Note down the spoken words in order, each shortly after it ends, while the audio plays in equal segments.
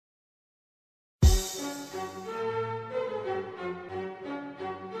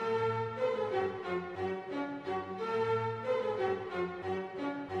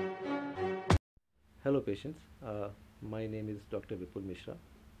Hello patients, my name is Dr. Vipul Mishra.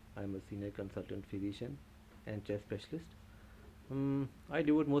 I am a senior consultant physician and chest specialist. I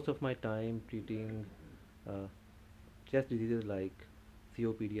devote most of my time treating uh, chest diseases like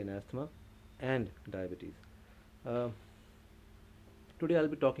COPD and asthma and diabetes. Uh, Today I'll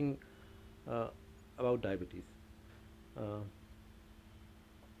be talking uh, about diabetes. Uh,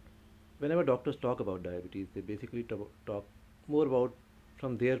 Whenever doctors talk about diabetes, they basically talk more about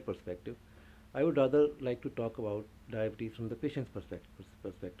from their perspective. I would rather like to talk about diabetes from the patient's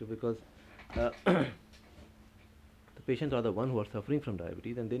perspective because uh, the patients are the one who are suffering from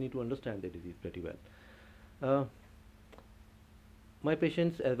diabetes and they need to understand the disease pretty well. Uh, my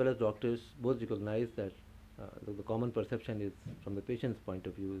patients as well as doctors both recognize that the common perception is from the patient's point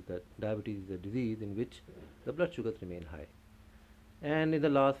of view is that diabetes is a disease in which the blood sugars remain high. And in the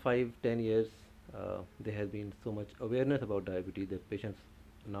last 5-10 years, there has been so much awareness about diabetes that patients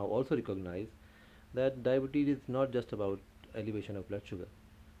now also recognize that diabetes is not just about elevation of blood sugar.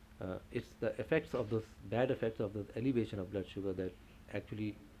 It's the effects of those bad effects of the elevation of blood sugar that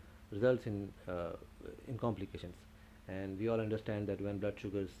actually results in complications. And we all understand that when blood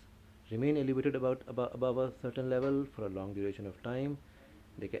sugars remain elevated above a certain level for a long duration of time,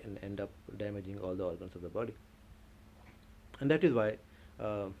 they can end up damaging all the organs of the body. And that is why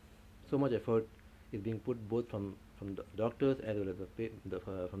uh, so much effort is being put both from the doctors as well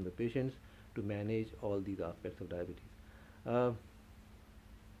as from the patients to manage all these aspects of diabetes. Uh,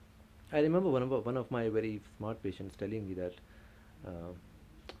 I remember one of my very smart patients telling me that uh,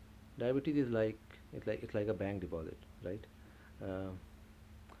 diabetes is like a bank deposit, right? Uh,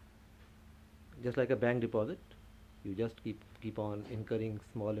 just like a bank deposit, you just keep on incurring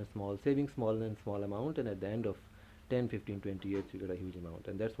small and small, saving small and small amount, and at the end of 10, 15, 20 years, you get a huge amount.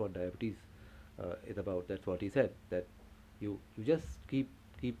 And that's what diabetes is about. That's what he said. That you just keep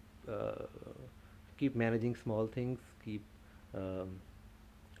uh, keep managing small things, keep um,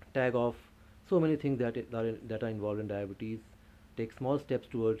 tag off so many things that are involved in diabetes, take small steps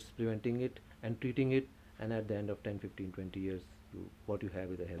towards preventing it and treating it, and at the end of 10, 15, 20 years, what you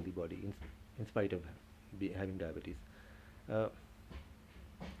have is a healthy body in spite of having diabetes. Uh,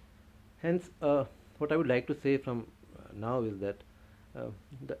 Hence, what I would like to say from now is that uh,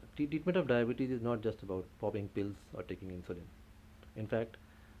 the treatment of diabetes is not just about popping pills or taking insulin. In fact,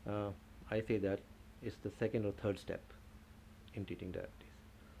 uh, I say that it's the second or third step in treating diabetes.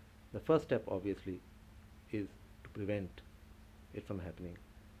 The first step, obviously, is to prevent it from happening.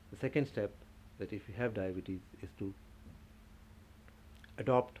 The second step, that if you have diabetes, is to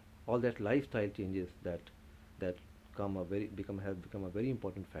adopt all that lifestyle changes that have become a very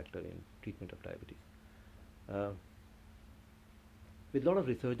important factor in treatment of diabetes. Uh, with a lot of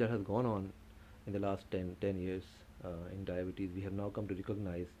research that has gone on in the last 10 years in diabetes, we have now come to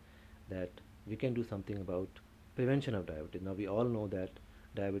recognize that we can do something about prevention of diabetes. Now we all know that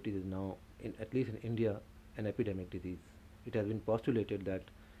diabetes is now, at least in India, an epidemic disease. It has been postulated that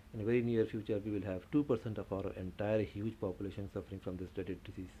in a very near future we will have 2% of our entire huge population suffering from this dreaded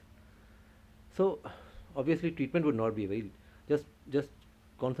disease. So obviously treatment would not be a very just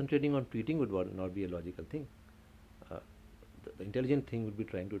concentrating on treating would not be a logical thing. Uh, the intelligent thing would be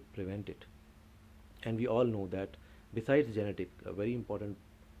trying to prevent it. And we all know that besides genetic, a very important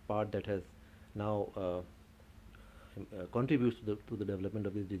part that has now contributes to the development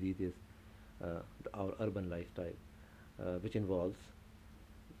of this disease is our urban lifestyle, which involves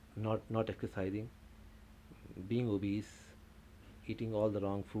not exercising, being obese, eating all the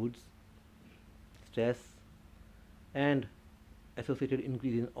wrong foods, stress, and associated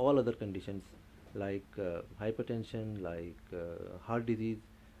increase in all other conditions like hypertension, like heart disease,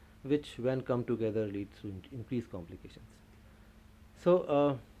 which when come together leads to increased complications.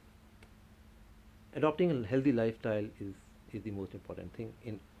 So adopting a healthy lifestyle is the most important thing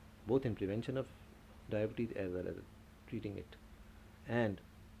in both in prevention of diabetes as well as treating it. And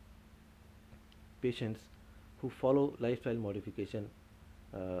patients who follow lifestyle modification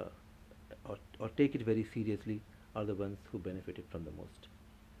uh, or take it very seriously are the ones who benefited from the most.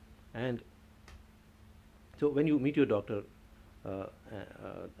 And so when you meet your doctor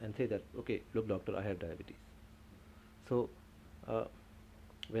and say that, okay, look doctor, I have diabetes. So uh,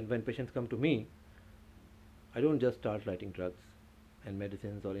 when patients come to me, I don't just start writing drugs and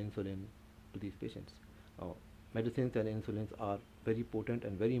medicines or insulin to these patients. Medicines and insulins are very potent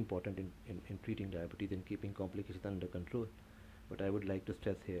and very important in treating diabetes and keeping complications under control. But I would like to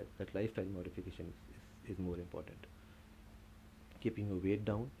stress here that lifestyle modification is more important. Keeping your weight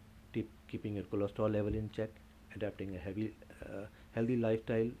down, keeping your cholesterol level in check, adapting a healthy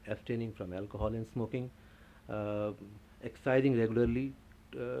lifestyle, abstaining from alcohol and smoking, uh, exercising regularly,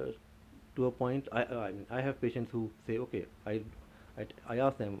 uh, to a point. I have patients who say, okay, I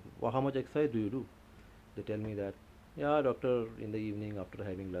ask them, well, how much exercise do you do? They tell me that, yeah, doctor, in the evening after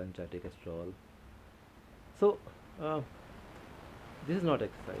having lunch, I take a stroll. So, uh, this is not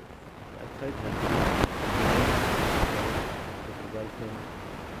exercise. Exercise has it results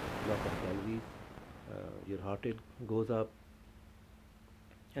in loss of calories, your heart rate goes up,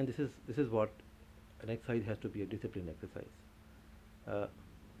 and this is what an exercise has to be, a disciplined exercise. Uh,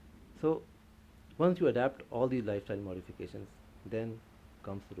 so once you adapt all these lifestyle modifications, then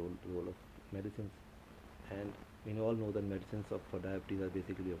comes the role of medicines. And we all know that medicines for diabetes are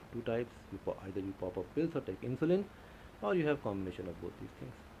basically of two types. Either you pop up pills or take insulin, or you have combination of both these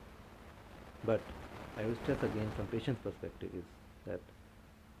things. But I will stress again from patient's perspective is that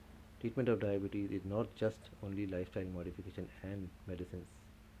treatment of diabetes is not just only lifestyle modification and medicines.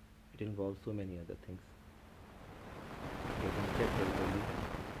 It involves so many other things. Getting checked regularly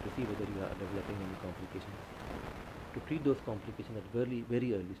to see whether you are developing any complications. To treat those complications at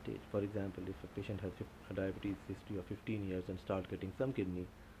very early stage. For example, if a patient has a diabetes history of 15 years and start getting some kidney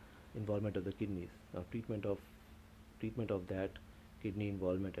involvement of the kidneys, now treatment of that kidney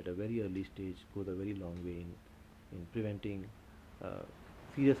involvement at a very early stage goes a very long way in preventing uh,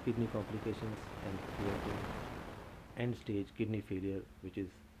 serious kidney complications and preventing end stage kidney failure, which is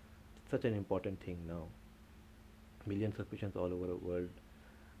such an important thing now. Millions of patients all over the world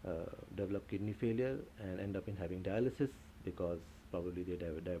develop kidney failure and end up in having dialysis because probably their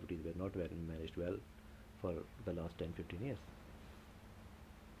diabetes were not well managed well for the last 10-15 years.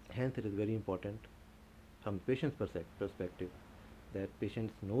 Hence, it is very important from the patient's perspective that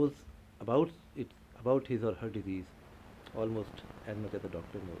patient knows about it, about his or her disease almost as much as the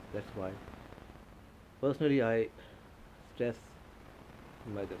doctor knows. That's why personally I stress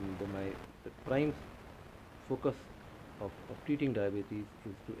the prime focus of treating diabetes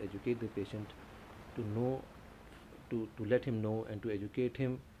is to educate the patient, to know, to let him know and to educate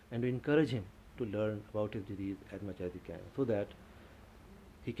him and to encourage him to learn about his disease as much as he can, so that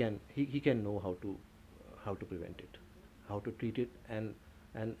he can know how to prevent it, how to treat it, and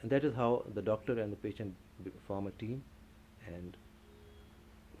that is how the doctor and the patient form a team, and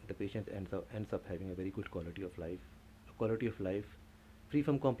the patient ends up having a very good quality of life, a quality of life free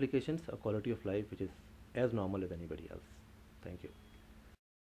from complications, a quality of life which is as normal as anybody else. Thank you.